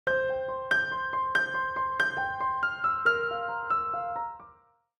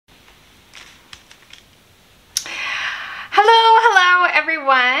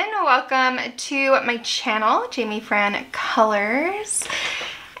everyone, welcome to my channel, Jamie Fran Colors.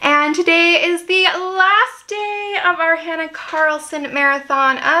 And today is the last day of our Hanna Karlzon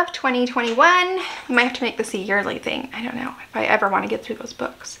marathon of 2021. We might have to make this a yearly thing. I don't know if I ever want to get through those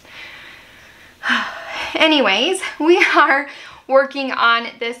books. Anyways, we are working on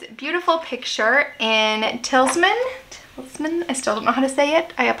this beautiful picture in Tillsman. I still don't know how to say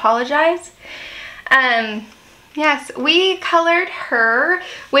it. I apologize. Yes, we colored her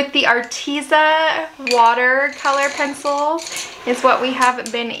with the Arteza watercolor pencils is what we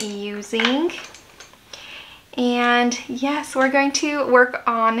have been using. And yes, we're going to work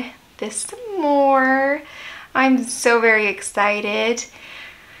on this some more. I'm so very excited.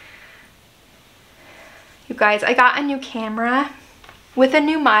 You guys, I got a new camera with a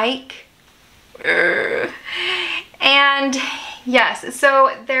new mic. And yes,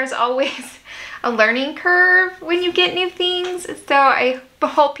 so there's always a learning curve when you get new things. So I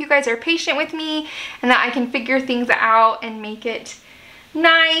hope you guys are patient with me and that I can figure things out and make it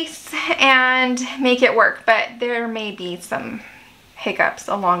nice and make it work. But there may be some hiccups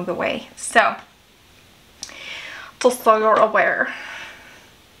along the way. So, just so you're aware.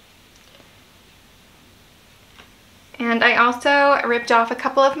 And I also ripped off a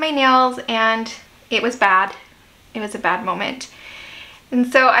couple of my nails and it was bad. It was a bad moment. And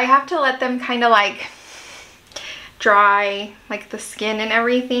so I have to let them kind of like dry, like the skin and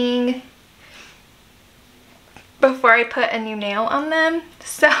everything, before I put a new nail on them.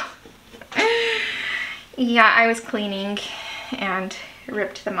 So yeah, I was cleaning and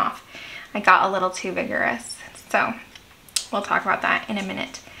ripped them off. I got a little too vigorous. So we'll talk about that in a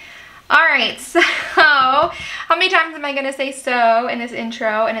minute. All right, so how many times am I gonna say so in this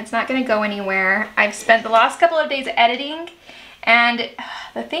intro and it's not gonna go anywhere? I've spent the last couple of days editing. And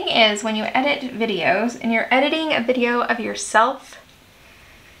the thing is, when you edit videos and you're editing a video of yourself,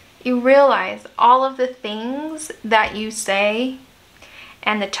 you realize all of the things that you say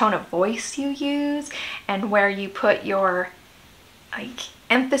and the tone of voice you use and where you put your like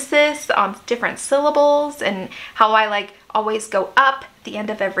emphasis on different syllables and how I like always go up at the end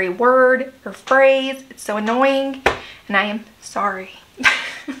of every word or phrase. It's so annoying and I am sorry.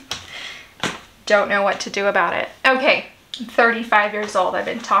 Don't know what to do about it. Okay. I'm 35 years old. I've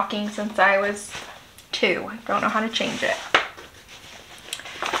been talking since I was 2. I don't know how to change it.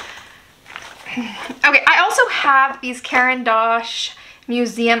 Okay, I also have these Caran d'Ache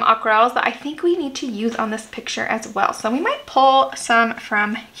museum aquarelles that I think we need to use on this picture as well. So we might pull some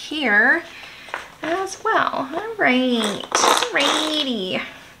from here as well. All right. Righty.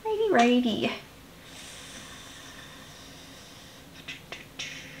 Righty.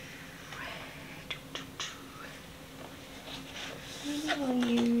 We'll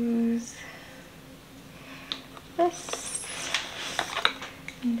use this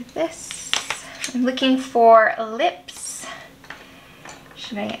and this. I'm looking for lips.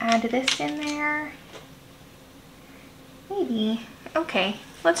 Should I add this in there? Maybe. Okay,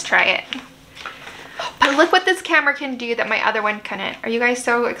 let's try it. But look what this camera can do that my other one couldn't. Are you guys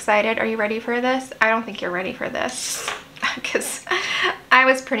so excited? Are you ready for this? I don't think you're ready for this because I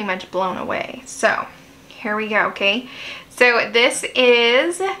was pretty much blown away. So here we go, okay? So this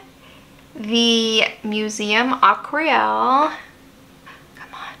is the Museum Aquarelle.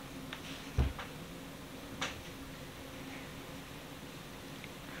 Come on.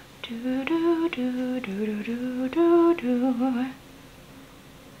 Do, do, do, do, do, do, do.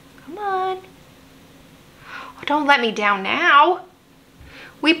 Come on. Oh, don't let me down now.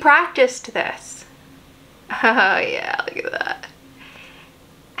 We practiced this. Oh yeah, look at that.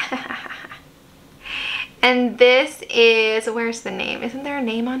 And this is, where's the name? Isn't there a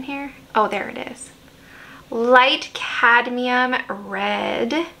name on here? Oh, there it is. Light cadmium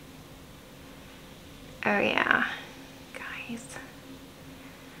red. Oh yeah, guys.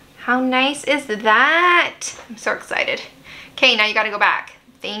 How nice is that? I'm so excited. Okay, now you gotta go back.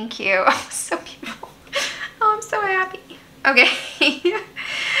 Thank you. Oh, so beautiful. Oh, I'm so happy. Okay,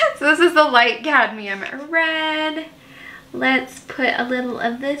 so this is the light cadmium red. Let's put a little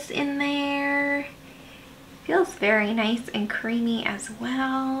of this in there. Feels very nice and creamy as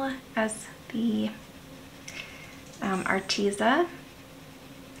well as the Arteza.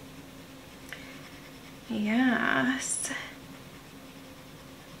 Yes.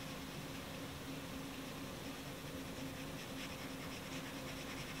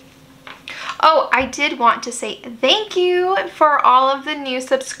 Oh, I did want to say thank you for all of the new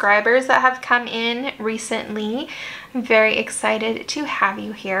subscribers that have come in recently. I'm very excited to have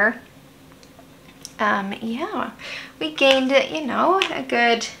you here. Yeah, we gained, you know, a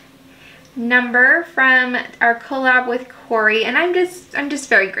good number from our collab with Corey, and I'm just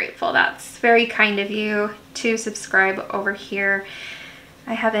very grateful. That's very kind of you to subscribe over here.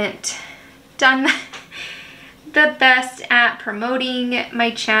 I haven't done the best at promoting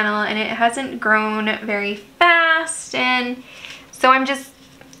my channel, and it hasn't grown very fast, and so I'm just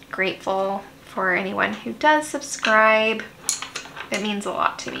grateful for anyone who does subscribe. It means a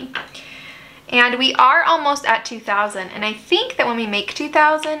lot to me. And we are almost at 2,000, and I think that when we make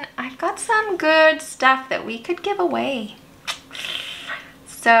 2,000, I've got some good stuff that we could give away.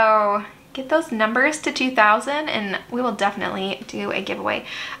 So get those numbers to 2,000 and we will definitely do a giveaway.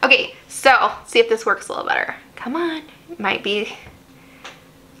 Okay, so see if this works a little better. Come on, it might be.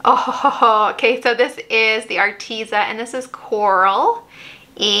 Oh, okay, so this is the Arteza, and this is Coral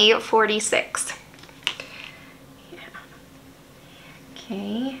E46. Yeah.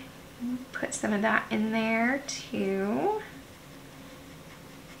 Okay. Put some of that in there too.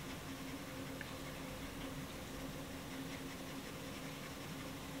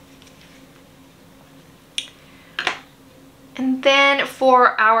 And then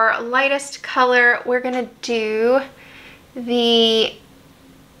for our lightest color, we're gonna do the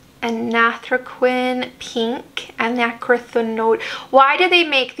Anthraquin Pink, Anthraquinode. Why do they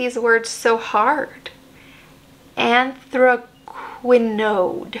make these words so hard?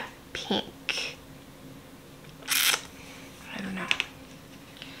 Anthraquinode Pink. I don't know.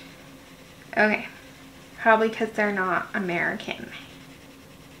 Okay, probably because they're not American.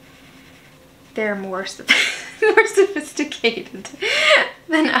 They're more sophisticated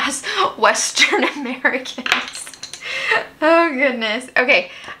than us Western Americans. Oh goodness. Okay,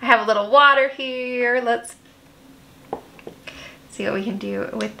 I have a little water here. Let's see what we can do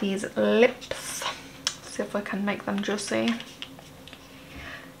with these lips. See if we can make them juicy.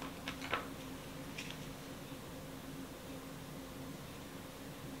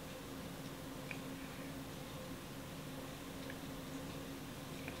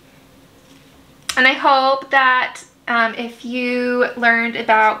 And I hope that if you learned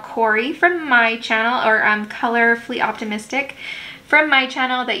about Corey from my channel, or Colorfully Optimistic from my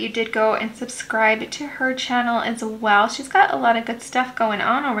channel, that you did go and subscribe to her channel as well. She's got a lot of good stuff going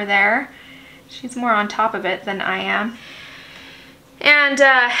on over there. She's more on top of it than I am. And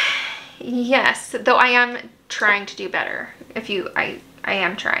yes, though I am trying to do better. I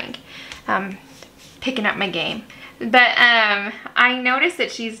am trying, picking up my game. But I noticed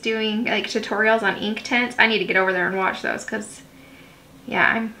that she's doing like tutorials on ink tints. I need to get over there and watch those, because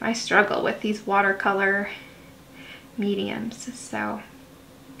yeah, I struggle with these watercolor mediums, so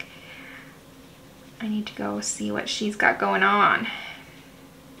I need to go see what she's got going on.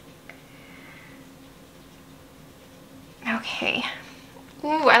 Okay.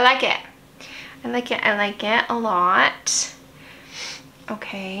 Ooh, I like it. I like it. I like it a lot.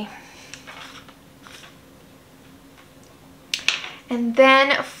 Okay. And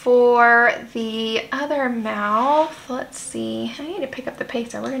then for the other mouth, let's see. I need to pick up the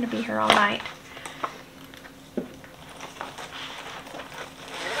pacer. We're going to be here all night.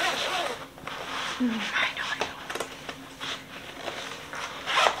 I know.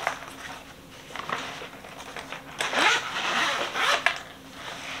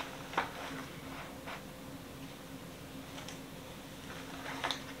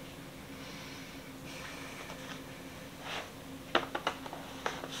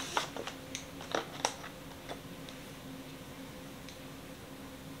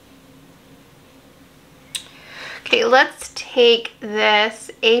 Okay, let's take this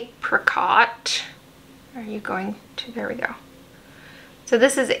apricot. Are you going to? There we go. So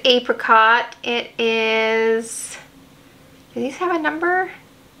this is apricot. It is, do these have a number?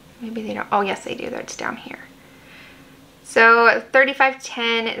 Maybe they don't. Oh, yes, they do. It's down here. So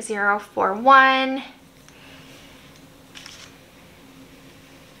 3510-041.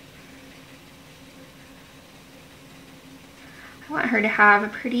 I want her to have a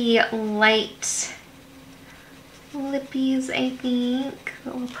pretty light lippies, I think.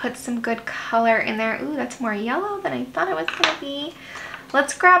 We'll put some good color in there. Ooh, that's more yellow than I thought it was gonna be.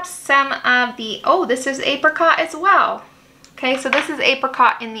 Let's grab some of the, oh, this is apricot as well. Okay, so this is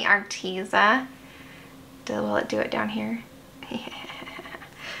apricot in the Arteza. Will it do it down here?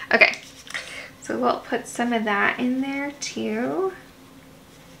 Okay, so we'll put some of that in there too.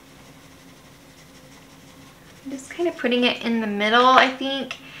 I'm just kind of putting it in the middle, I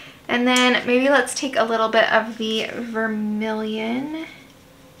think. And then maybe let's take a little bit of the vermilion.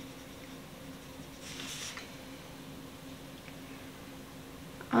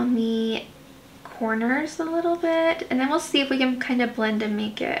 On the corners a little bit. And then we'll see if we can kind of blend and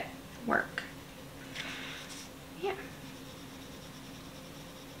make it work. Yeah.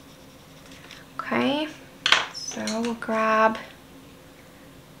 Okay, so we'll grab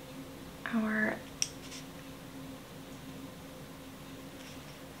our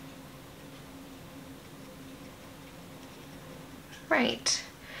right.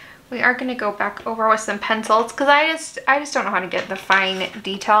 We are going to go back over with some pencils because I just don't know how to get the fine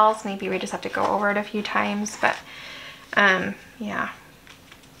details. Maybe we just have to go over it a few times, but yeah,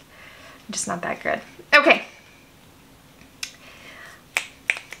 I'm just not that good. Okay.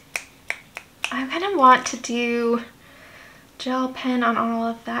 I kind of want to do gel pen on all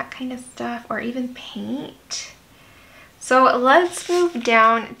of that kind of stuff, or even paint. So let's move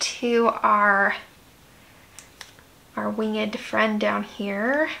down to our winged friend down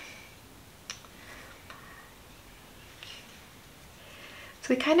here.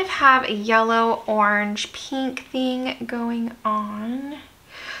 So we kind of have a yellow, orange, pink thing going on.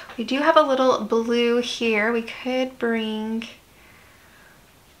 We do have a little blue here. We could bring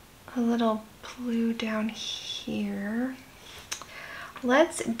a little blue down here.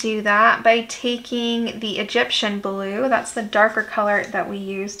 Let's do that by taking the Egyptian blue. That's the darker color that we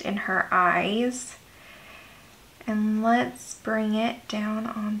used in her eyes. And let's bring it down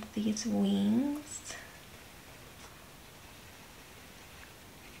on these wings.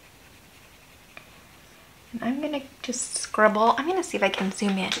 And I'm gonna just scribble. I'm gonna see if I can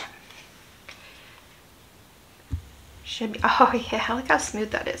zoom in. Should be, oh yeah, look how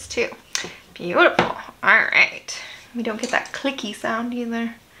smooth that is too. Beautiful. All right. We don't get that clicky sound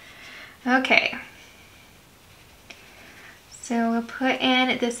either. Okay. So we'll put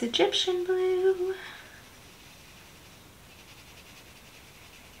in this Egyptian blue.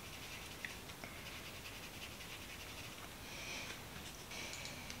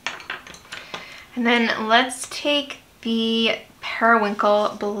 And then let's take the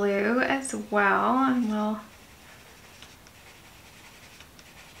periwinkle blue as well, and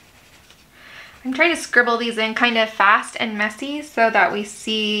I'm trying to scribble these in kind of fast and messy so that we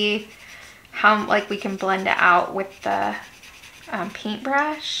see how like we can blend it out with the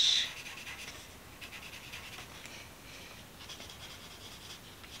paintbrush.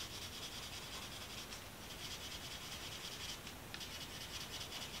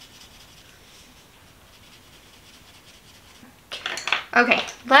 Okay,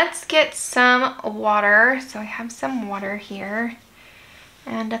 let's get some water. So I have some water here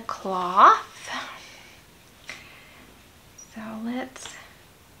and a cloth. So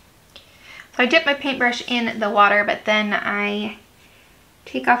I dip my paintbrush in the water, but then I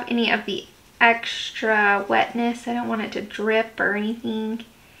take off any of the extra wetness. I don't want it to drip or anything.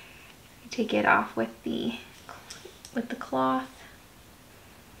 I take it off with the cloth.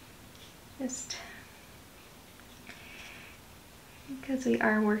 Just because we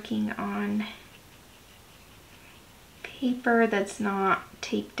are working on paper that's not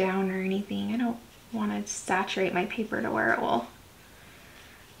taped down or anything. I don't want to saturate my paper to where it will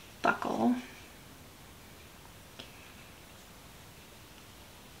buckle.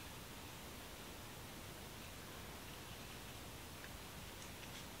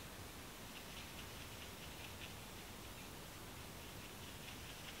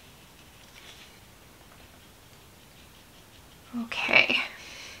 Okay,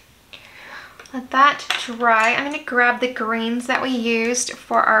 let that dry. I'm going to grab the greens that we used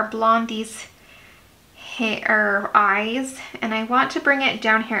for our blondie's hair, eyes, and I want to bring it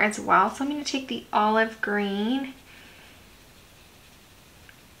down here as well. So I'm going to take the olive green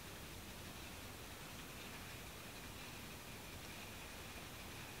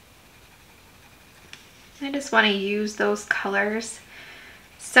I just want to use those colors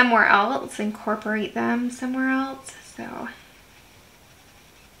somewhere else, incorporate them somewhere else. So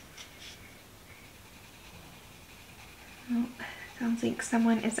oh, sounds like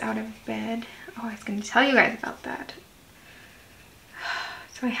someone is out of bed. Oh, I was going to tell you guys about that.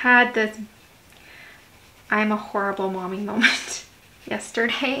 So I had this I'm a horrible mommy moment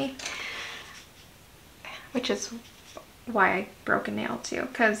yesterday, which is why I broke a nail too,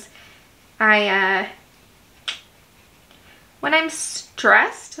 because when I'm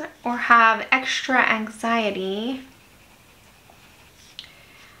stressed or have extra anxiety,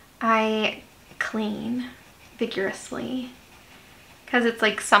 I clean vigorously because it's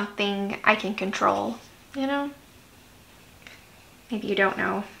like something I can control, you know? Maybe you don't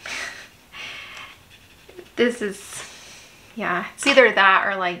know. This is, yeah, it's either that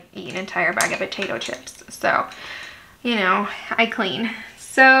or like eat an entire bag of potato chips. So, you know, I clean.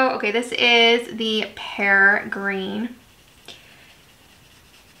 So, okay, this is the pear green.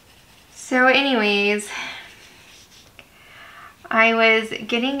 So anyways, I was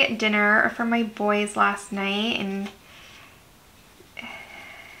getting dinner for my boys last night, and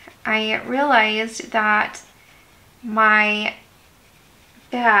I realized that my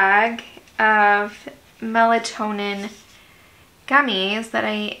bag of melatonin gummies that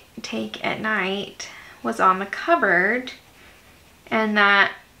I take at night was on the cupboard, and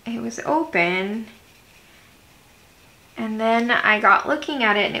that it was open. And then I got looking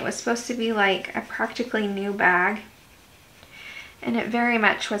at it, and it was supposed to be like a practically new bag, and it very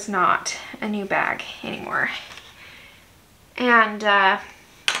much was not a new bag anymore. And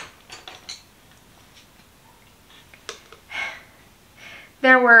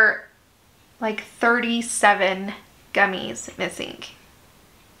there were like 37 gummies missing.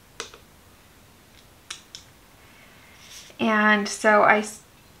 And so I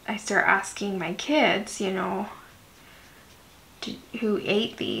start asking my kids, you know, who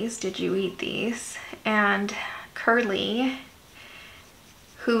ate these? Did you eat these? And Curly,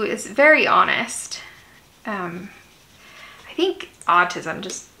 who is very honest, I think autism,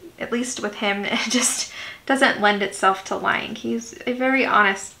 just at least with him, it just doesn't lend itself to lying. He's a very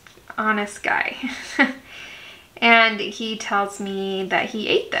honest guy. And he tells me that he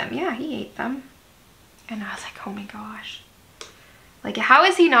ate them. Yeah, he ate them. And I was like, oh my gosh. Like, how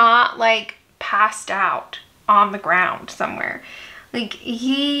is he not like passed out on the ground somewhere? Like,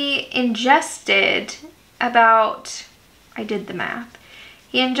 he ingested about, I did the math,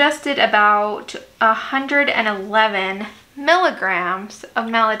 he ingested about 111 milligrams of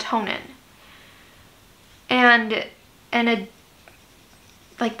melatonin. And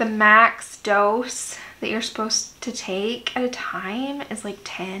like the max dose that you're supposed to take at a time is like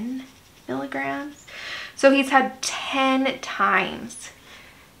 10 milligrams. So he's had 10 times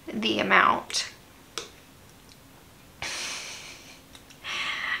the amount.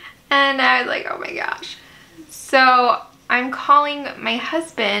 And I was like, oh my gosh. So I'm calling my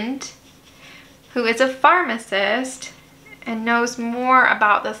husband, who is a pharmacist and knows more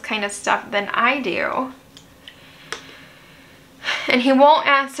about this kind of stuff than I do. And he won't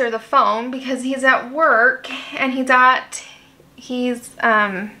answer the phone because he's at work, and he's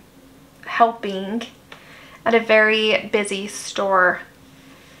helping at a very busy store.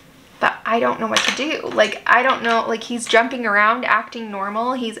 But I don't know what to do. Like, I don't know, like, he's jumping around acting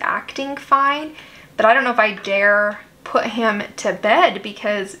normal. He's acting fine, but I don't know if I dare put him to bed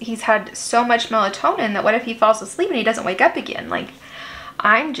because he's had so much melatonin that what if he falls asleep and he doesn't wake up again? Like,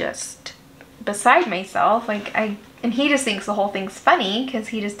 I'm just beside myself. Like, and he just thinks the whole thing's funny because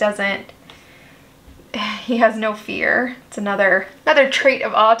he just doesn't, he has no fear. It's another trait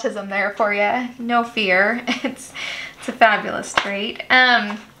of autism there for you. No fear. It's a fabulous trait.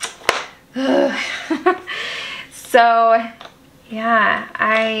 So yeah,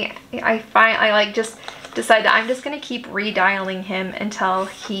 I like just decided that I'm just gonna keep redialing him until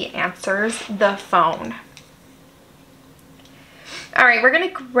he answers the phone. All right, we're gonna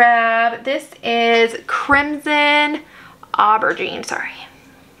grab, this is Crimson Aubergine. Sorry,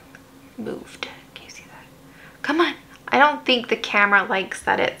 moved. Can you see that? Come on. I don't think the camera likes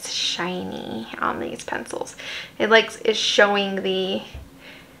that it's shiny on these pencils. It's showing the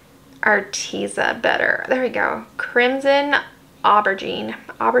Arteza better. There we go. Crimson Aubergine.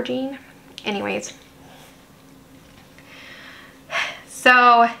 Aubergine? Anyways.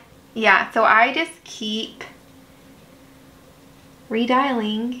 So, yeah. So I just keep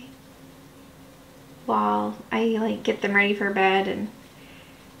redialing while I like get them ready for bed and,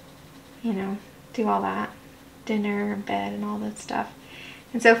 you know, do all that. Dinner, bed, and all that stuff.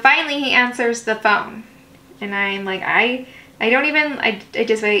 And so finally he answers the phone. And I'm like, I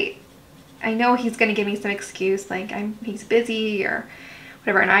just wait. I know he's gonna give me some excuse, like he's busy or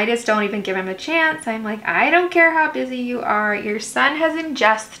whatever, and I just don't even give him a chance. I'm like, I don't care how busy you are. Your son has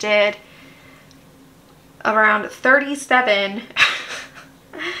ingested around 37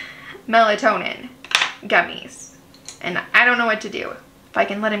 melatonin gummies, and I don't know what to do. If I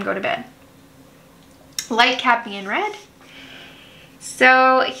can let him go to bed. Light kept me in red.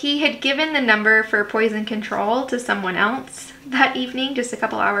 So he had given the number for poison control to someone else that evening, just a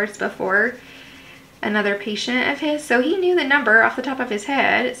couple hours before another patient of his. So he knew the number off the top of his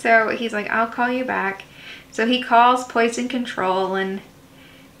head. So he's like, I'll call you back. So he calls poison control and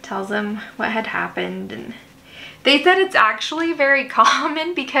tells them what had happened. And they said it's actually very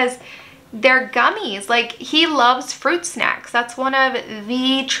common because they're gummies. Like, he loves fruit snacks. That's one of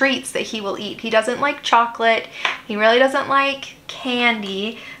the treats that he will eat. He doesn't like chocolate. He really doesn't like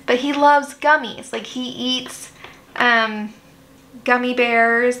candy, but he loves gummies. Like, he eats gummy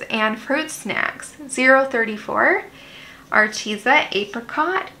bears and fruit snacks. 034, Arteza,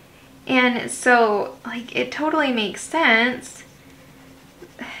 apricot. And so, like, it totally makes sense.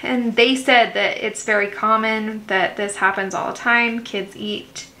 And they said that it's very common that this happens all the time. Kids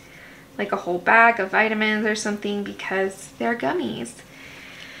eat like a whole bag of vitamins or something because they're gummies.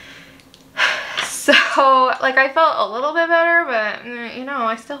 So, like, I felt a little bit better, but, you know,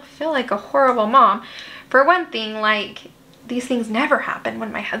 I still feel like a horrible mom. For one thing, like, these things never happen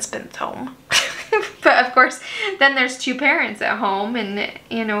when my husband's home. But, of course, then there's two parents at home, and,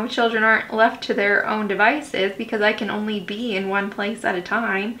 you know, children aren't left to their own devices because I can only be in one place at a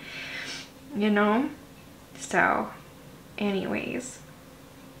time, you know? So, anyways.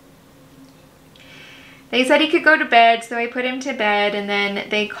 They said he could go to bed, so I put him to bed, and then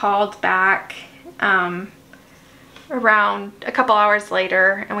they called back around a couple hours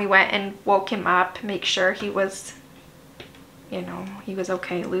later, and we went and woke him up, make sure he was, you know, he was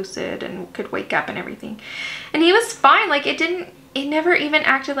okay, lucid, and could wake up and everything. And he was fine. Like, it never even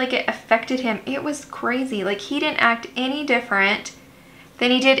acted like it affected him. It was crazy. Like, he didn't act any different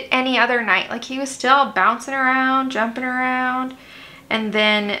than he did any other night. Like, he was still bouncing around, jumping around. And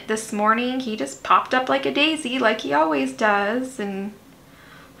then this morning, he just popped up like a daisy, like he always does. And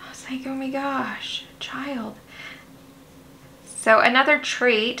I was like, oh my gosh, child. So another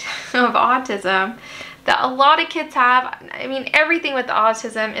trait of autism that a lot of kids have, I mean, everything with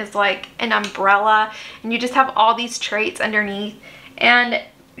autism is like an umbrella, and you just have all these traits underneath. And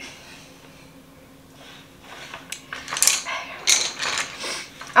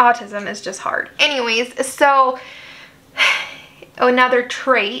autism is just hard. Anyways, so another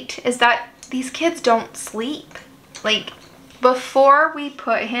trait is that these kids don't sleep. Like, before we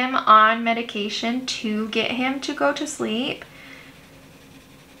put him on medication to get him to go to sleep,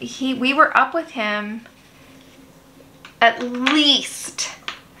 we were up with him at least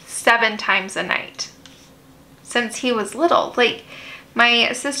 7 times a night since he was little. Like,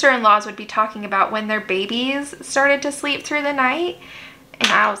 my sister-in-laws would be talking about when their babies started to sleep through the night, and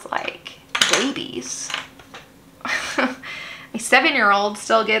I was like, babies? My 7-year-old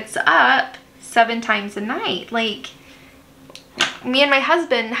still gets up 7 times a night. Like, me and my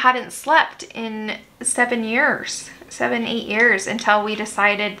husband hadn't slept in 7 years, 7-8 years, until we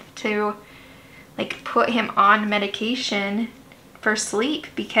decided to, like, put him on medication for sleep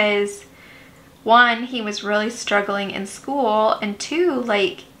because, 1, he was really struggling in school, and 2,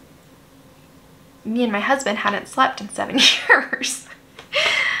 like, me and my husband hadn't slept in 7 years.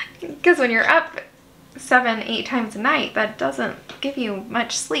 Because when you're up 7-8 times a night, that doesn't give you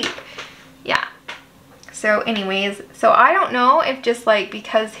much sleep. Yeah. So anyways, so I don't know if just like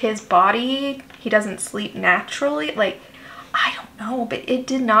because his body, he doesn't sleep naturally, like, I don't know, but it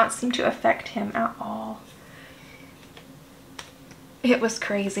did not seem to affect him at all. It was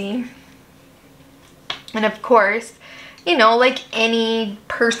crazy. And of course, you know, like any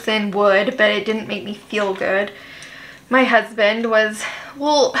person would, but it didn't make me feel good. My husband was,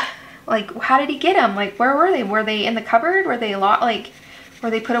 well, like, how did he get them? Like, where were they? Were they in the cupboard? Were they like, were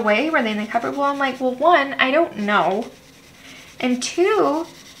they put away? Were they in the cupboard? Well, I'm like, well, 1, I don't know. And 2,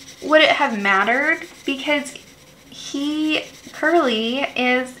 would it have mattered? Because Curly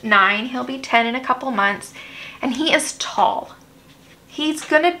is 9. He'll be 10 in a couple months. And he is tall. He's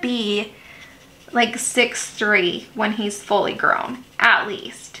gonna be like 6'3" when he's fully grown, at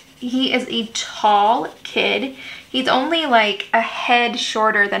least. He is a tall kid. He's only like a head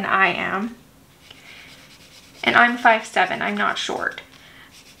shorter than I am. And I'm 5'7", I'm not short.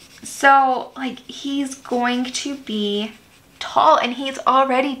 So, like, he's going to be tall, and he's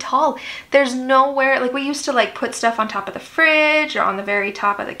already tall. There's nowhere, like, we used to, like, put stuff on top of the fridge or on the very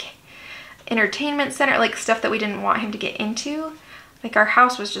top of the entertainment center, like, stuff that we didn't want him to get into. Like, our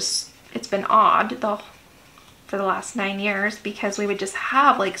house was just, it's been odd for the last 9 years because we would just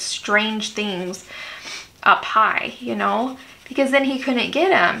have, like, strange things up high, you know, because then he couldn't get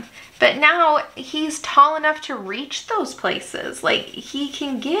them. But now he's tall enough to reach those places. Like, he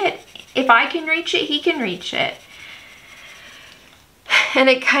can get, if I can reach it, he can reach it. And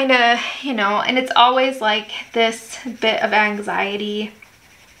it kind of, you know, and it's always like this bit of anxiety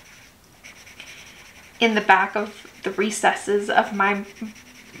in the back of the recesses of my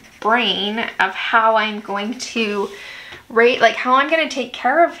brain of how I'm going to like how I'm going to take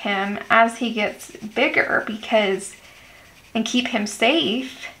care of him as he gets bigger, because, and keep him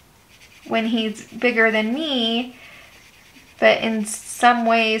safe when he's bigger than me, but in some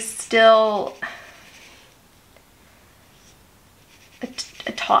ways still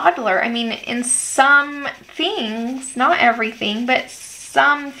a toddler. I mean, in some things, not everything, but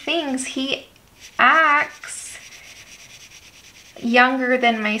some things he acts younger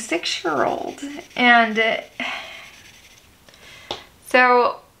than my 6-year-old. And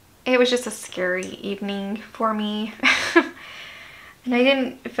so it was just a scary evening for me. And I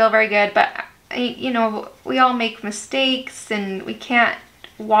didn't feel very good, but you know, we all make mistakes and we can't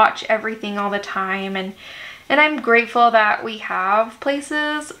watch everything all the time, and I'm grateful that we have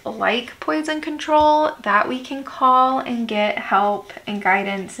places like Poison Control that we can call and get help and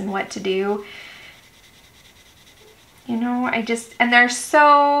guidance and what to do. You know, and they're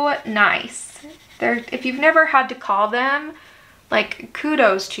so nice. If you've never had to call them, like,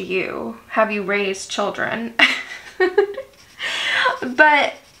 kudos to you. Have you raised children?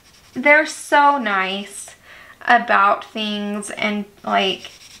 But they're so nice about things, and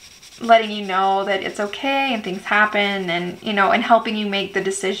like letting you know that it's okay and things happen, and you know, and helping you make the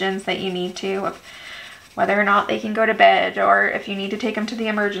decisions that you need to, of whether or not they can go to bed, or if you need to take them to the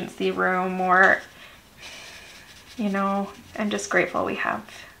emergency room, or, you know, I'm just grateful we have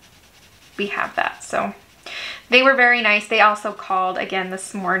that. So they were very nice. They also called again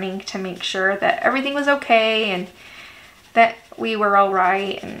this morning to make sure that everything was okay and that we were all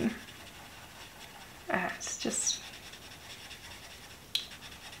right, and it's just,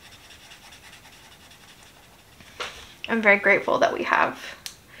 I'm very grateful that we have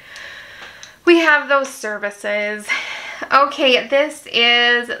those services. Okay, this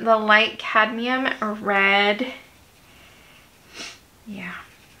is the light cadmium red. Yeah.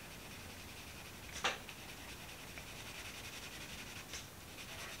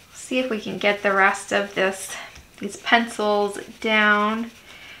 See if we can get the rest of these pencils down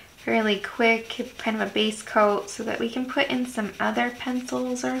fairly quick, kind of a base coat, so that we can put in some other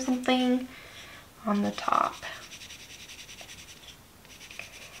pencils or something on the top.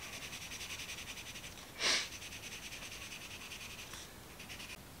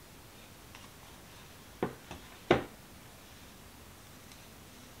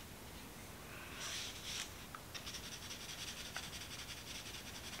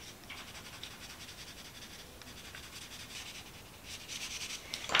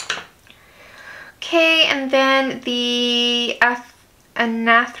 Okay, and then the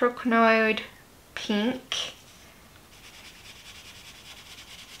anthracnoid pink.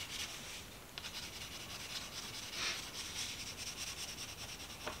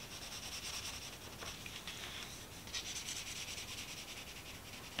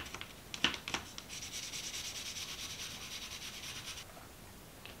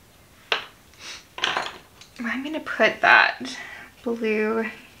 I'm going to put that blue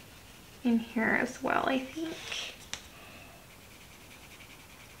in here as well, I think.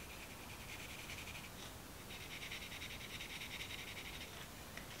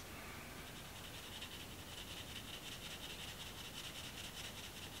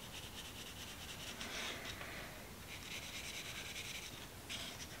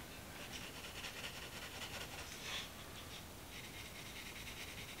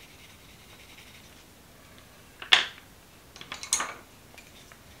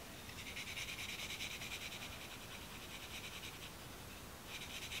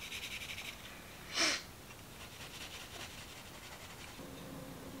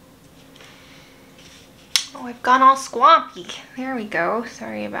 Oh, I've gone all swampy. There we go.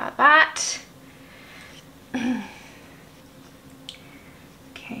 Sorry about that.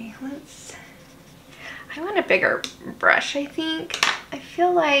 Okay, I want a bigger brush, I think. I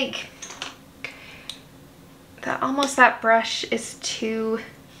feel like that brush is too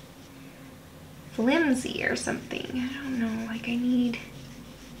flimsy or something. I don't know, like I need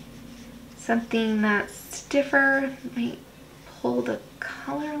something that's stiffer, might pull the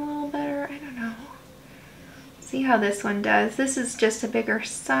color a little better. I don't know. See how this one does. This is just a bigger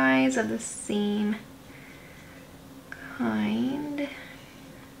size of the same kind.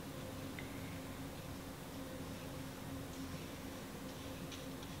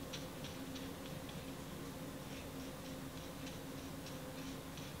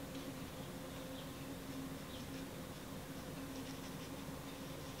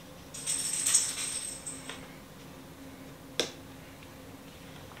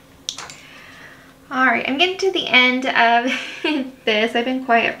 Alright, I'm getting to the end of this. I've been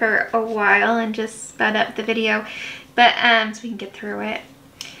quiet for a while and just sped up the video, but so we can get through it.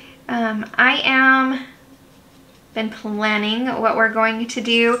 I am been planning what we're going to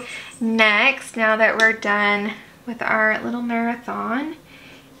do next now that we're done with our little marathon.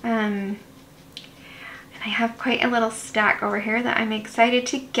 And I have quite a little stack over here that I'm excited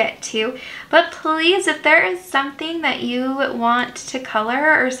to get to. But please, if there is something that you want to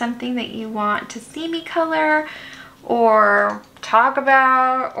color or something that you want to see me color or talk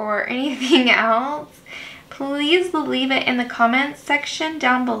about or anything else, please leave it in the comments section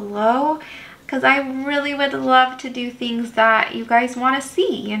down below, because I really would love to do things that you guys want to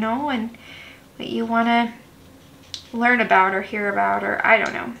see, you know, and that you want to learn about or hear about, or I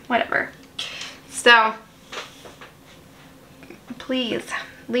don't know, whatever. So please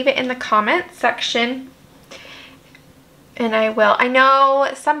leave it in the comment section and I will. I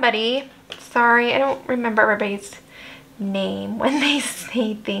know somebody, sorry, I don't remember everybody's name when they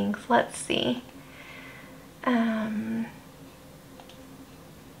say things. Let's see.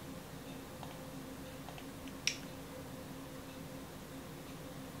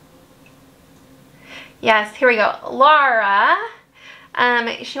 Yes, here we go. Laura,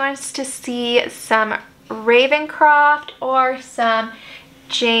 she wants to see some Ravencroft or some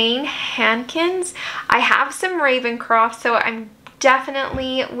Jane Hankins. I have some Ravencroft, so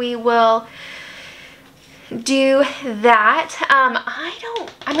we will do that.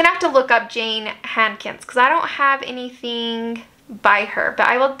 I'm gonna have to look up Jane Hankins because I don't have anything by her, but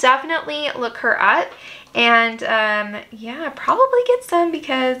I will definitely look her up and yeah, probably get some,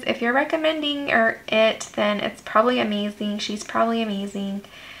 because if you're recommending it, then it's probably amazing. She's probably amazing,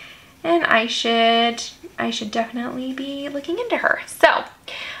 and I should definitely be looking into her. So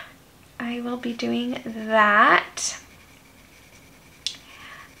I will be doing that.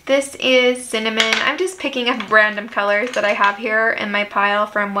 This is cinnamon. I'm just picking up random colors that I have here in my pile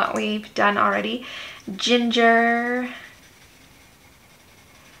from what we've done already. Ginger,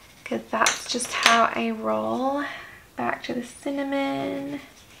 because that's just how I roll. Back to the cinnamon.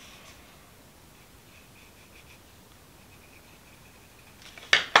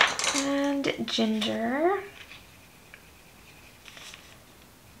 And ginger.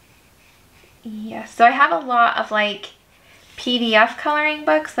 Yes, so I have a lot of like PDF coloring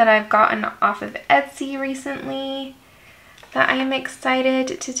books that I've gotten off of Etsy recently that I am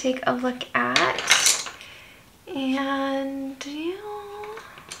excited to take a look at. And yeah,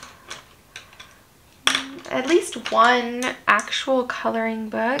 at least one actual coloring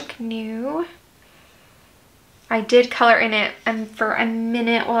book new. I did color in it for a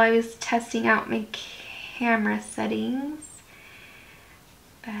minute while I was testing out my camera settings.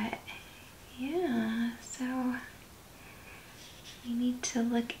 But yeah, so we need to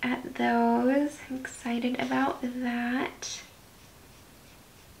look at those. I'm excited about that.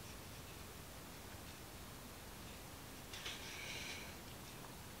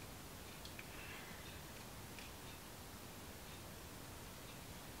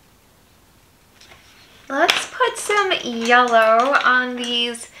 Let's put some yellow on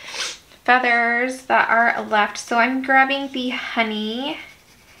these feathers that are left. So I'm grabbing the honey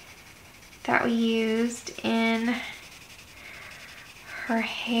that we used in her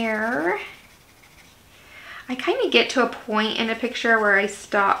hair. I kind of get to a point in a picture where I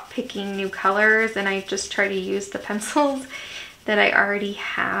stop picking new colors and I just try to use the pencils that I already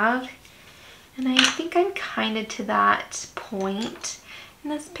have. And I think I'm kind of to that point in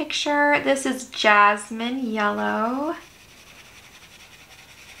this picture. This is jasmine yellow.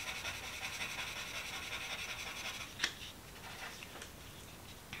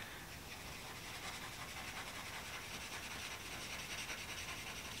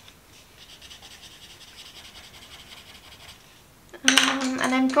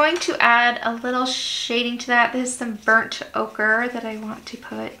 And I'm going to add a little shading to that. This is some burnt ochre that I want to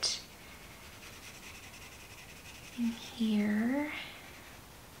put in here.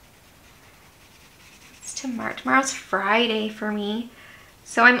 It's tomorrow's Friday for me.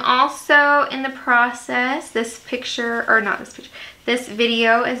 So I'm also in the process, this video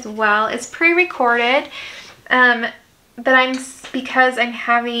as well is pre-recorded, but because I'm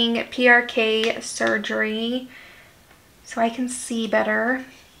having PRK surgery, so I can see better.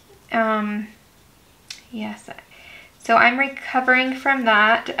 Yes, so I'm recovering from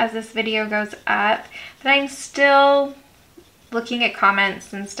that as this video goes up, but I'm still looking at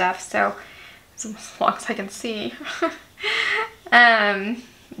comments and stuff, so as long as I can see.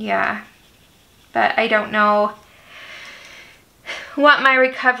 Yeah, but I don't know what my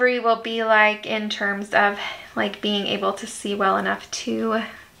recovery will be like in terms of like being able to see well enough to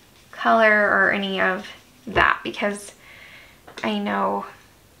color or any of that, because I know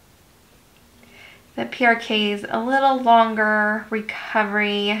that PRK is a little longer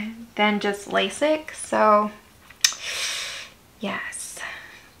recovery than just LASIK, so yes,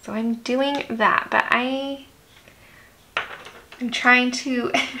 so I'm doing that, but I'm trying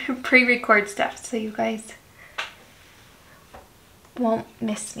to pre-record stuff so you guys won't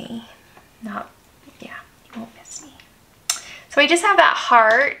miss me. You won't miss me. So I just have that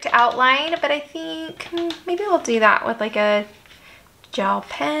heart outline, but I think maybe we'll do that with like a gel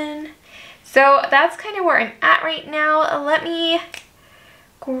pen. So that's kind of where I'm at right now. Let me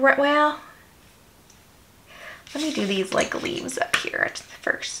do these like leaves up here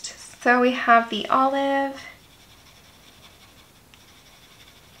first. So we have the olive.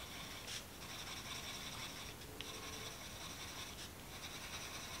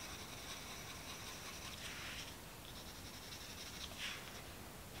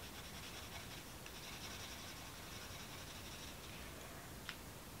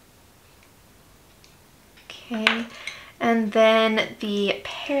 Okay, and then the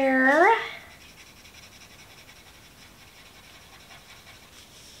pear.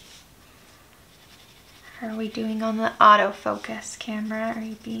 How are we doing on the autofocus camera? Are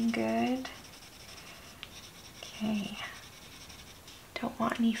you being good? Okay. Don't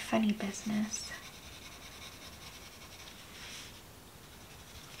want any funny business.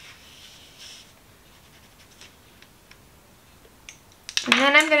 And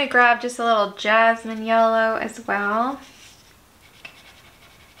then I'm going to grab just a little jasmine yellow as well.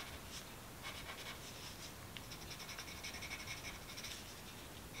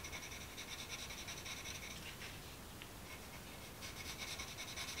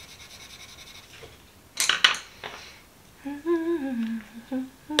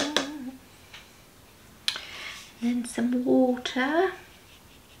 Then some water.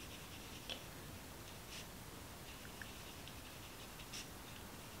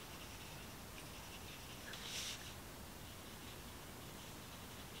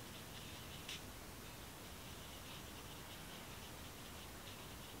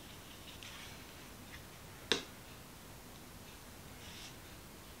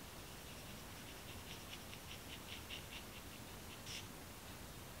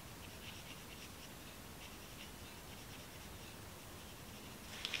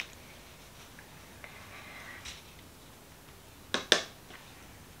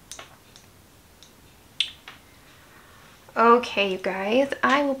 Okay, you guys,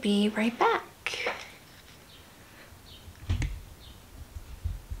 I will be right back.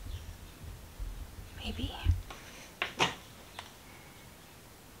 Maybe.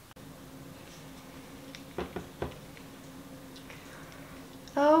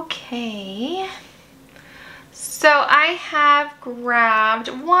 Okay. So I have grabbed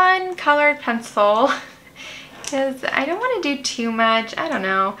one colored pencil because I don't want to do too much. I don't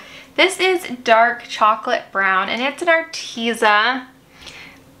know. This is dark chocolate brown and it's an Arteza,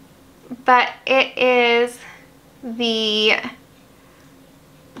 but it is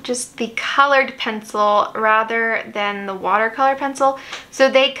just the colored pencil rather than the watercolor pencil. So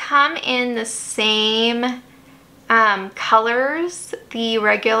they come in the same colors, the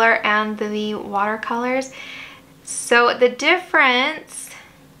regular and the watercolors. So the difference,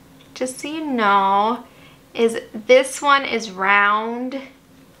 just so you know, is this one is round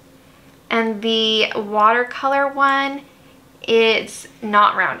and the watercolor one, it's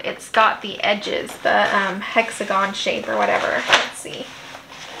not round. It's got the edges, the hexagon shape or whatever. Let's see.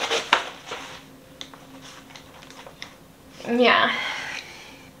 Yeah.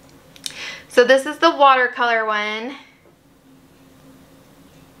 So this is the watercolor one.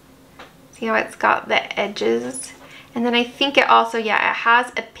 See how it's got the edges? And then I think it also, yeah, it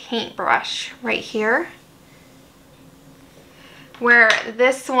has a paintbrush right here, where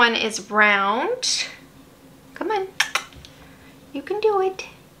this one is round. Come on, you can do it.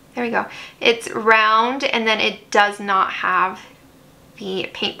 There we go. It's round and then it does not have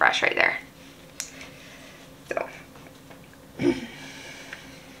the paintbrush right there. So.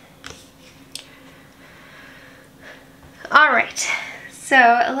 All right, so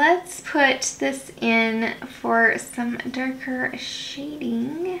let's put this in for some darker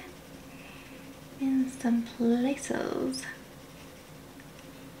shading in some places.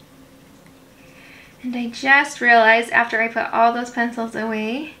 And I just realized after I put all those pencils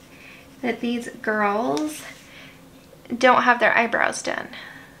away that these girls don't have their eyebrows done.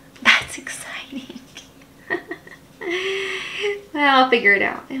 That's exciting. Well, I'll figure it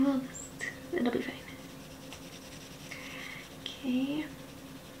out. It'll be fine. Okay.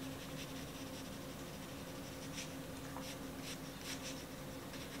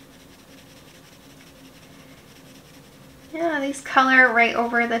 Yeah, these color right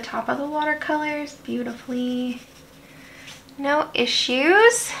over the top of the watercolors beautifully. No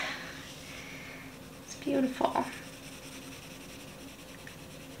issues. It's beautiful.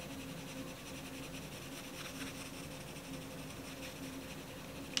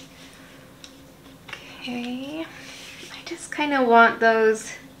 Okay. I just kind of want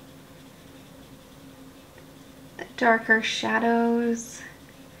those darker shadows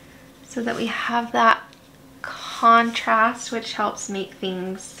so that we have that contrast, which helps make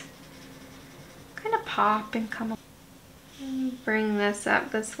things kind of pop and come. Bring this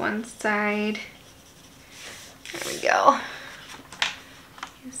up this one side. There we go.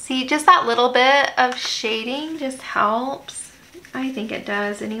 See, just that little bit of shading just helps. I think it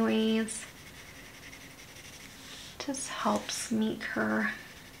does anyways. Just helps make her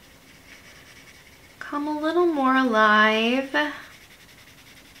come a little more alive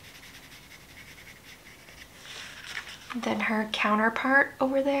than her counterpart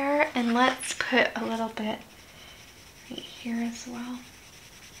over there. And let's put a little bit right here as well.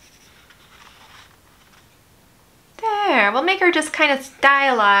 There, we'll make her just kind of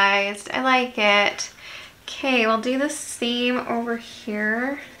stylized. I like it. Okay, we'll do the same over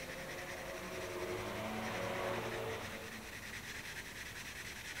here.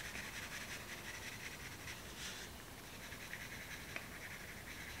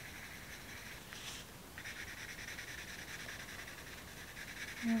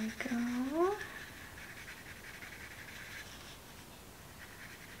 There we go.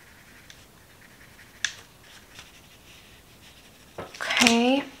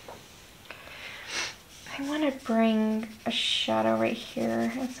 Okay. I want to bring a shadow right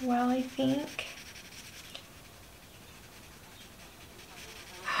here as well, I think.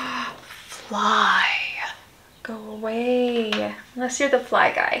 Fly. Go away. Unless you're the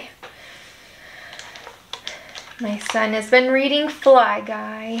fly guy. My son has been reading Fly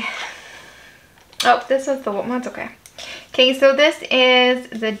Guy. Oh, this was the one. That's okay. Okay, so this is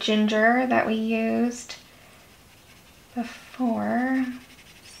the ginger that we used before.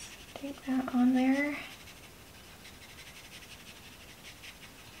 Let's take that on there.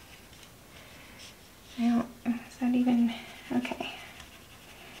 I don't, is that even, okay.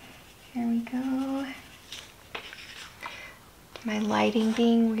 Here we go. My lighting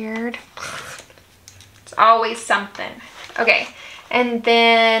being weird. It's always something. Okay, and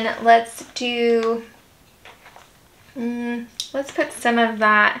then let's do, let's put some of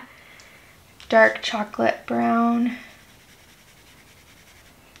that dark chocolate brown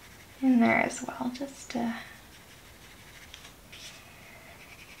in there as well, just to,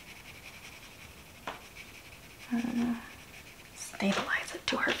 I don't know, stabilize it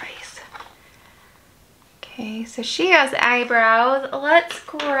to her face. Okay, so she has eyebrows. Let's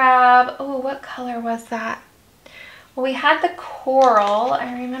grab, oh, what color was that? Well, we had the coral.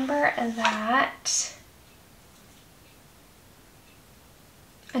 I remember that.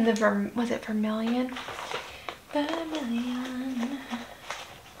 And the, was it vermilion? Vermilion.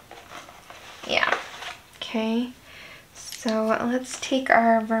 Yeah. Okay. So let's take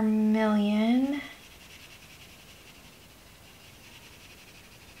our vermilion.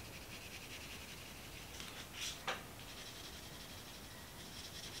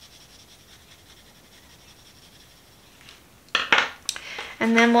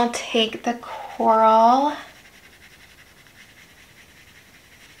 And then we'll take the coral.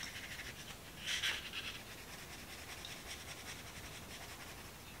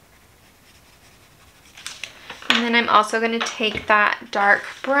 And then I'm also going to take that dark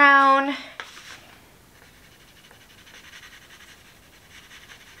brown.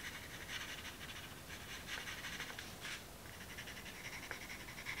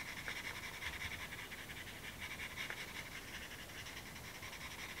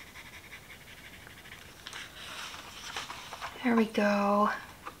 There we go.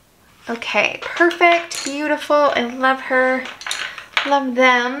 Okay, perfect, beautiful. I love her, love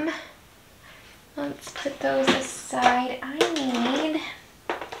them. Let's put those aside. I need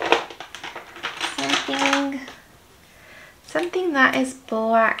something that is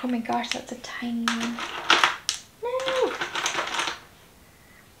black. Oh my gosh, that's a tiny one. No.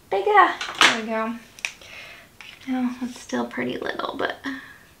 Bigger. There we go. No, it's still pretty little, but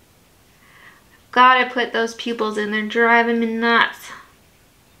gotta put those pupils in. They're driving me nuts.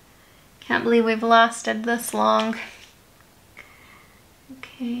 Can't believe we've lasted this long.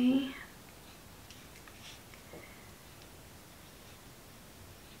 Okay.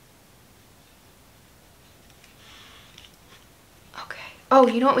 Okay. Oh,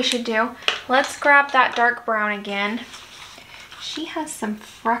 you know what we should do? Let's grab that dark brown again. She has some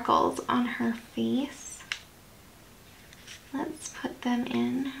freckles on her face. Let's put them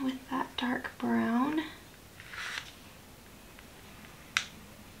in with that dark brown.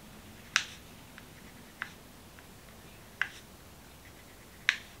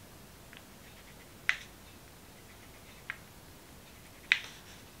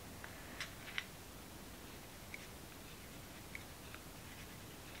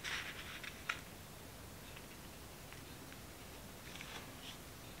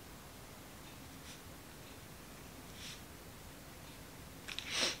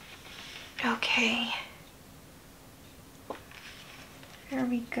 Okay, there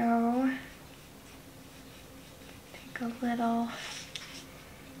we go. Take a little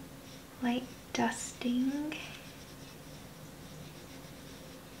light dusting.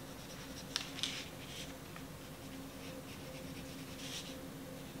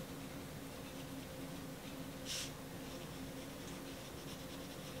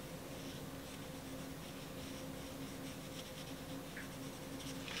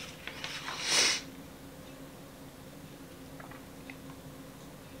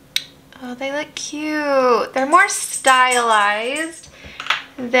 Oh, they look cute. They're more stylized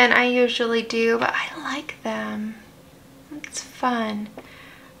than I usually do, but I like them. It's fun.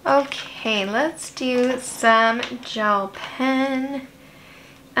 Okay, let's do some gel pen.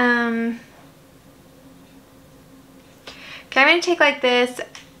 Okay, I'm gonna take like this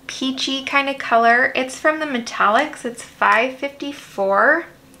peachy kind of color. It's from the Metallics. It's 554.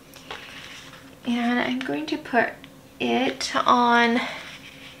 And I'm going to put it on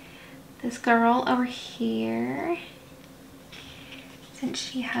this girl over here, since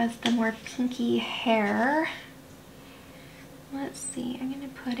she has the more pinky hair. Let's see, I'm gonna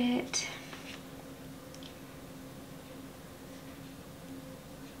put it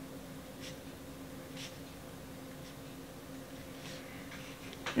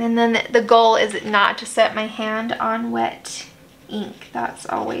and then the goal is not to set my hand on wet ink. That's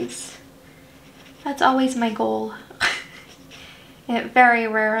always my goal. It very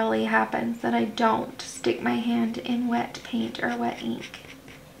rarely happens that I don't stick my hand in wet paint or wet ink.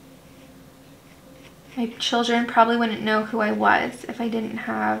 My children probably wouldn't know who I was if I didn't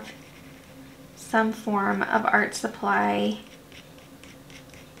have some form of art supply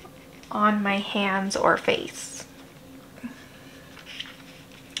on my hands or face.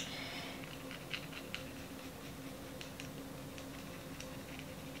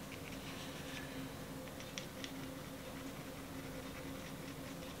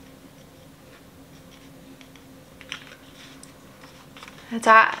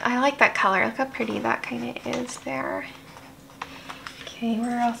 I like that color. Look how pretty that kind of is there. Okay,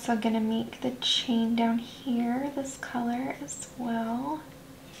 we're also going to make the chain down here this color as well.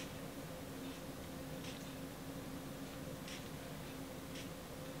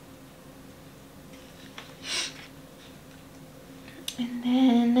 And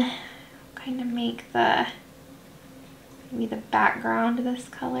then kind of make maybe the background this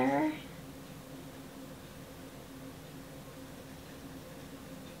color.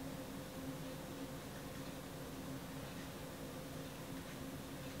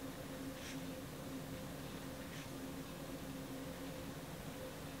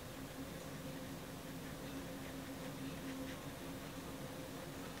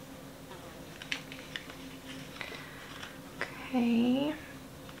 Okay.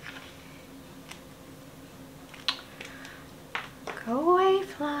 Go away,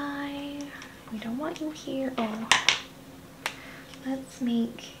 fly. We don't want you here. Oh. Let's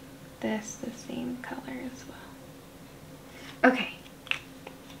make this the same color as well. Okay.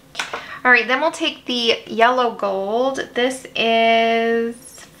 All right, then we'll take the yellow gold. This is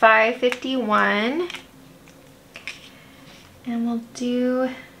 551. And we'll do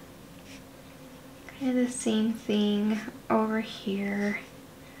kind of the same thing over here.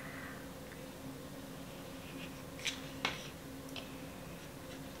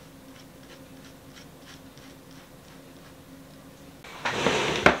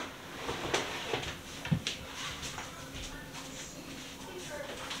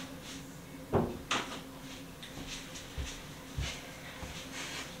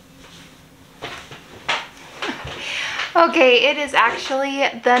 Okay, it is actually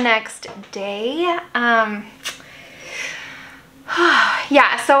the next day.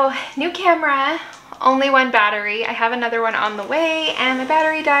 Yeah, so new camera, only one battery. I have another one on the way, and my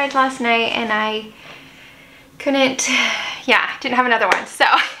battery died last night and I couldn't, didn't have another one. So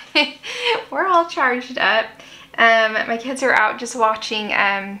we're all charged up. My kids are out just watching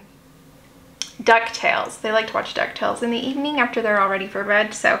DuckTales. They like to watch DuckTales in the evening after they're all ready for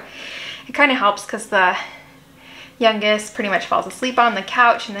bed. So it kind of helps because the youngest pretty much falls asleep on the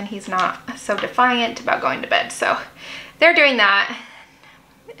couch and then he's not so defiant about going to bed. So they're doing that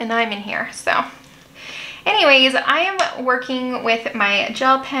and I'm in here. So anyways, I am working with my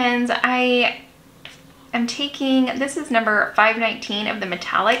gel pens. I am taking, this is number 519 of the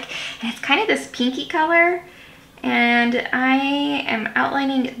metallic, and it's kind of this pinky color, and I am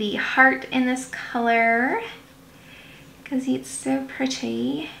outlining the heart in this color because it's so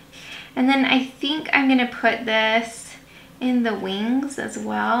pretty. And then I think I'm gonna put this in the wings as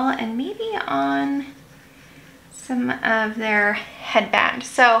well, and maybe on some of their headband.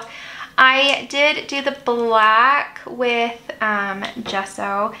 So I did do the black with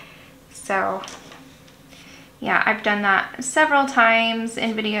gesso. So yeah, I've done that several times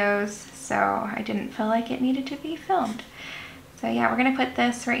in videos, so I didn't feel like it needed to be filmed. So yeah, we're gonna put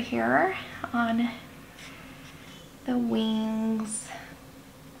this right here on the wings.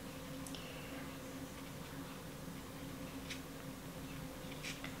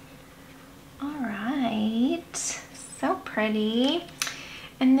 All right, so pretty.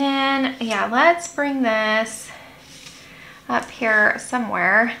 And then, yeah, let's bring this up here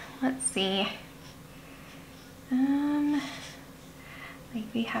somewhere. let's see. Like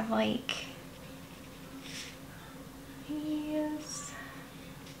we have like these.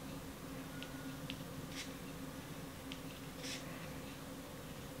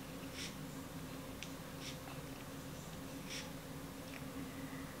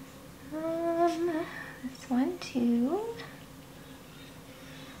 This one too.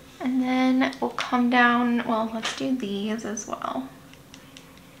 And then we'll come down, well, let's do these as well.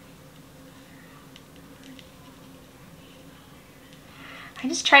 I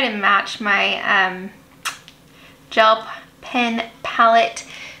just try to match my gel pen palette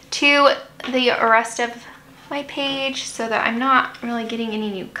to the rest of my page so that I'm not really getting any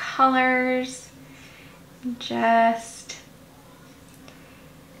new colors.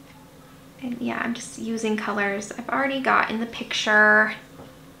 And yeah, I'm just using colors I've already got in the picture.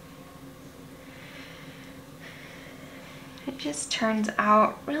 It just turns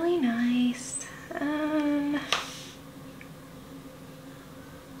out really nice.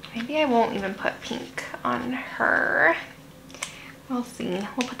 Maybe I won't even put pink on her. We'll see.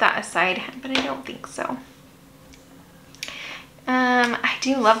 We'll put that aside, but I don't think so. I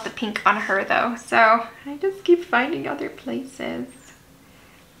do love the pink on her though, so I just keep finding other places.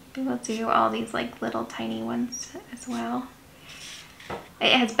 We will do all these like little tiny ones as well.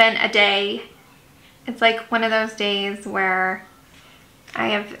 It has been a day. It's like one of those days where I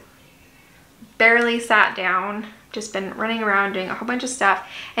have barely sat down, just been running around doing a whole bunch of stuff,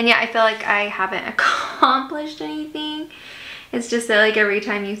 and yet I feel like I haven't accomplished anything. It's just that like every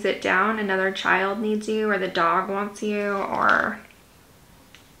time you sit down, another child needs you, or the dog wants you, or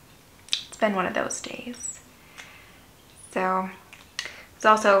it's been one of those days. So it's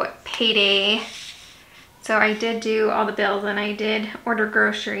also payday. So I did do all the bills, and I did order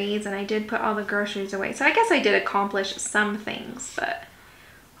groceries, and I did put all the groceries away. So I guess I did accomplish some things, but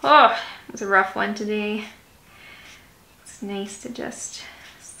oh, it was a rough one today. It's nice to just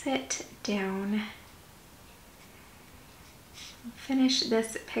sit down. Finish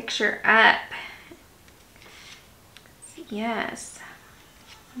this picture up. Yes,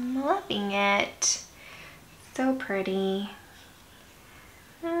 I'm loving it. So pretty.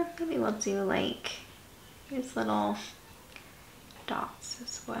 Maybe we'll do like these little dots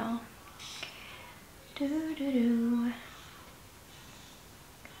as well. Doo-doo-doo.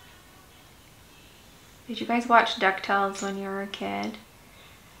 Did you guys watch DuckTales when you were a kid?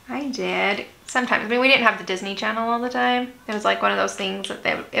 I did. Sometimes. I mean, we didn't have the Disney Channel all the time. It was like one of those things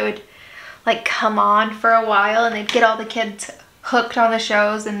that it would like come on for a while, and they'd get all the kids hooked on the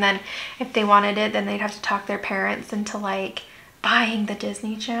shows, and then if they wanted it, then they'd have to talk their parents into like buying the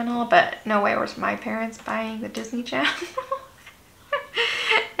Disney Channel. But no way was my parents buying the Disney Channel.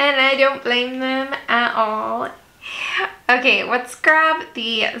 And I don't blame them at all. Okay, let's grab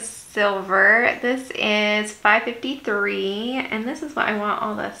the silver. This is 553, and this is what I want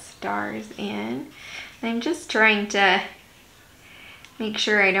all the stars in. I'm just trying to make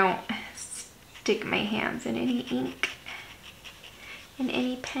sure I don't stick my hands in any ink, in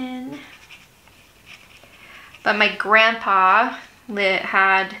any pen. But my grandpa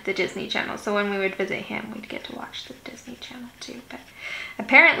had the Disney Channel, so when we would visit him, we'd get to watch the Disney Channel too. But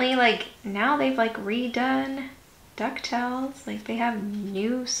apparently, like, now they've like redone DuckTales. Like, they have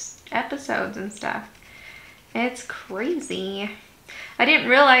new episodes and stuff. It's crazy. I didn't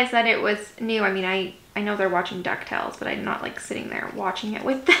realize that it was new. I mean, I know they're watching DuckTales, but I'm not like sitting there watching it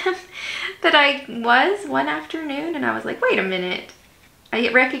with them. But I was one afternoon, and I was like, wait a minute. I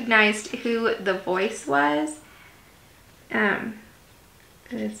recognized who the voice was.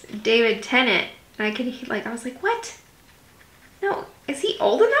 It's David Tennant. And I could, like, I was like, what? No, is he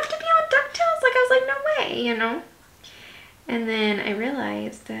old enough to be on DuckTales? Like, I was like, no way, you know? And then I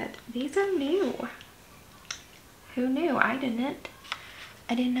realized that these are new. Who knew? I didn't.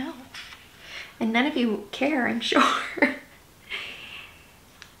 I didn't know. And none of you care, I'm sure. But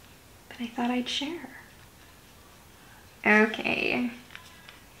I thought I'd share. Okay.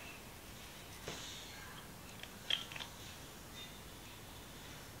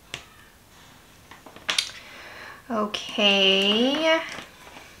 Okay.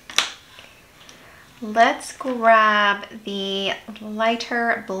 Let's grab the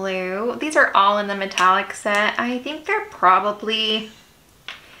lighter blue. These are all in the metallic set. I think they're probably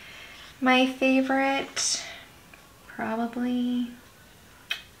my favorite. Probably.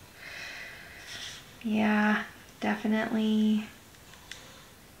 Yeah, definitely.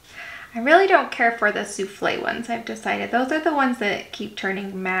 I really don't care for the souffle ones, I've decided. Those are the ones that keep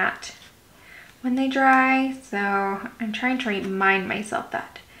turning matte when they dry. So I'm trying to remind myself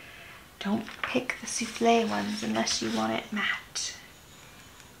that. Don't pick the souffle ones unless you want it matte.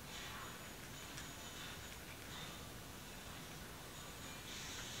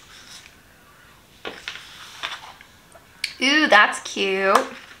 Ooh, that's cute.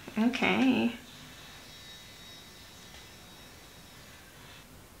 Okay.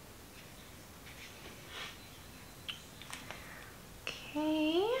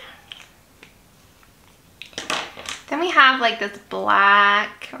 Okay. Then we have like this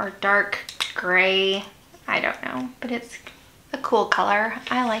black or dark gray. I don't know, but it's a cool color.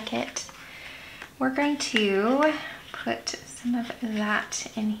 I like it. We're going to put some of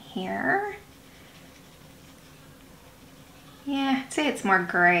that in here. Yeah, I'd say it's more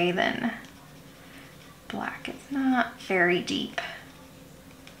gray than black. It's not very deep.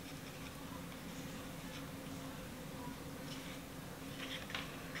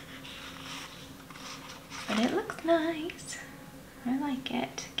 But it looks nice. I like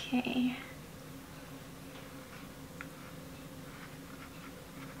it. Okay.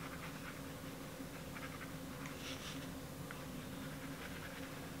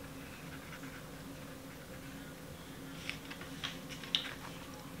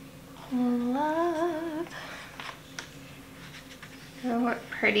 Love. So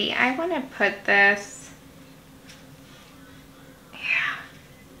pretty. I want to put this. Yeah.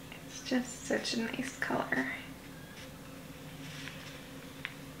 It's just such a nice color.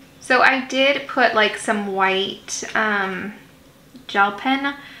 So I did put like some white gel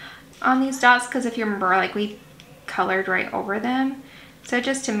pen on these dots because if you remember, like we colored right over them. So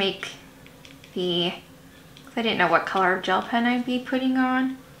just to make the, I didn't know what color of gel pen I'd be putting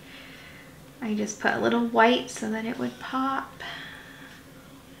on. I just put a little white so that it would pop.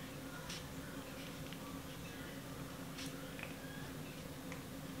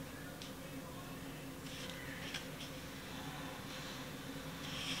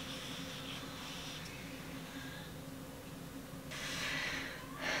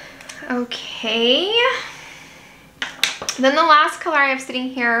 Okay. Then the last color I have sitting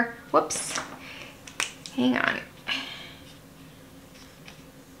here, whoops, hang on.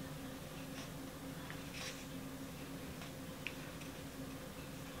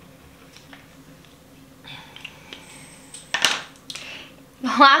 The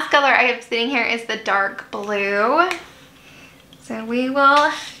last color I have sitting here is the dark blue. So we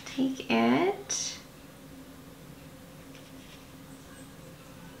will take it.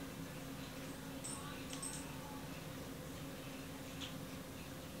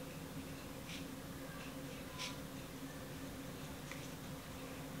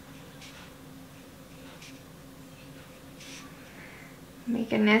 Oh my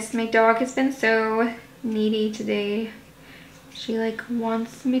goodness, my dog has been so needy today. She like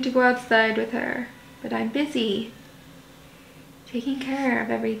wants me to go outside with her, but I'm busy taking care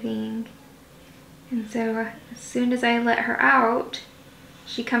of everything. And so as soon as I let her out,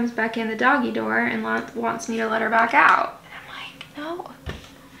 she comes back in the doggy door and wants me to let her back out. And I'm like, no,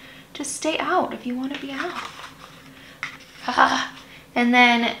 just stay out if you want to be out. And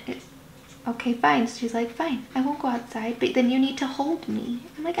then, okay, fine. So she's like, fine, I won't go outside, but then you need to hold me.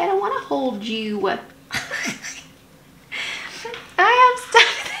 I'm like, I don't want to hold you. I have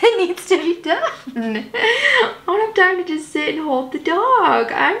stuff that needs to be done. I don't have time to just sit and hold the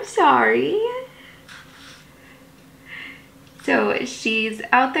dog. I'm sorry. So she's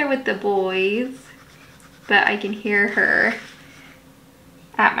out there with the boys, but I can hear her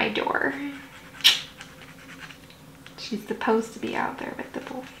at my door. She's supposed to be out there with the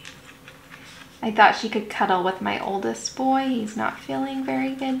boys. I thought she could cuddle with my oldest boy. He's not feeling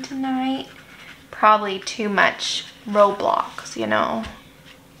very good tonight. Probably too much Roblox, you know.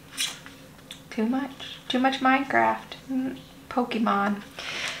 Too much Minecraft. Pokemon.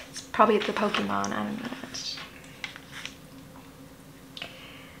 It's probably the Pokemon, I don't know.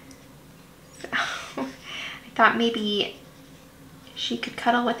 So, I thought maybe she could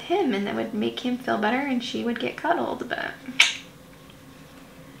cuddle with him and that would make him feel better and she would get cuddled, but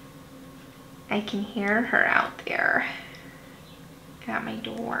I can hear her out there at my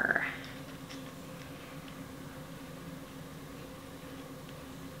door.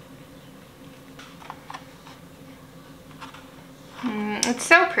 It's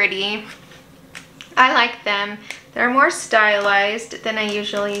so pretty. I like them. They're more stylized than I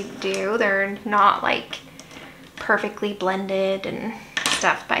usually do. They're not like perfectly blended and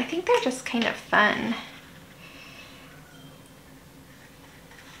stuff, but I think they're just kind of fun.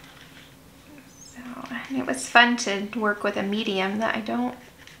 So, and it was fun to work with a medium that I don't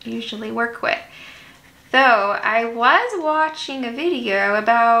usually work with. Though I was watching a video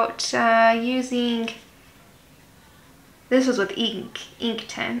about using, this was with ink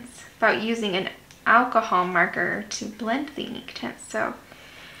tints, about using an alcohol marker to blend the ink tints. So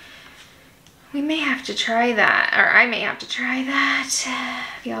We may have to try that, or I may have to try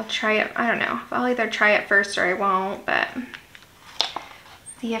that. Maybe I'll try it, I don't know. I'll either try it first or I won't, but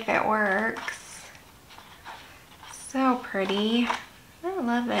see if it works. So pretty. I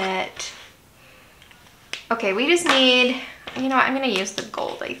love it. Okay, we just need, you know what, I'm gonna use the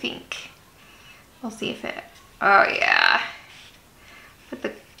gold, I think. We'll see if it, oh yeah. Put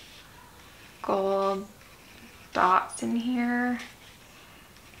the gold dots in here.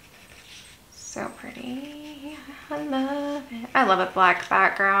 So pretty. I love it. I love a black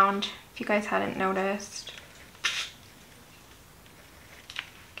background, if you guys hadn't noticed.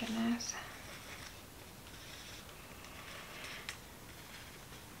 Goodness.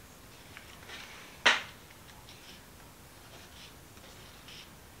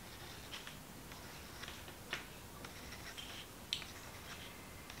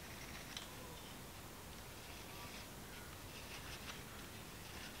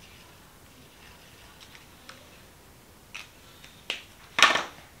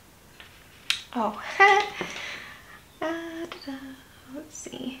 Oh, let's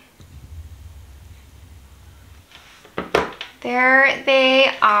see. There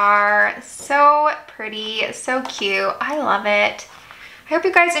they are. So pretty, so cute. I love it. I hope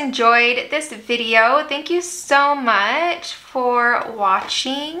you guys enjoyed this video. Thank you so much for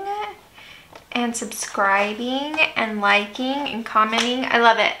watching and subscribing and liking and commenting. I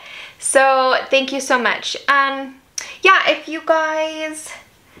love it. So thank you so much. Yeah, if you guys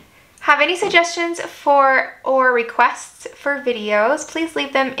have any suggestions for or requests for videos, please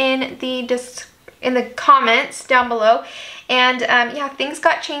leave them in the comments down below. And yeah, things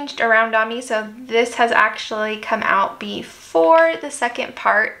got changed around on me, so this has actually come out before the second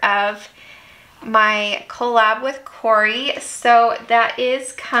part of my collab with Corey. So that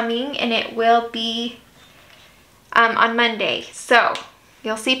is coming, and it will be on Monday. So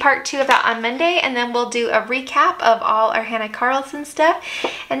you'll see part 2 of that on Monday, and then we'll do a recap of all our Hanna Karlzon stuff,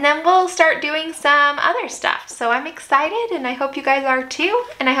 and then we'll start doing some other stuff. So I'm excited, and I hope you guys are too,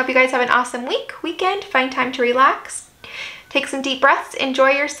 and I hope you guys have an awesome weekend. Find time to relax, take some deep breaths,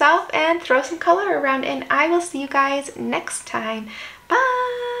 enjoy yourself, and throw some color around, and I will see you guys next time. Bye!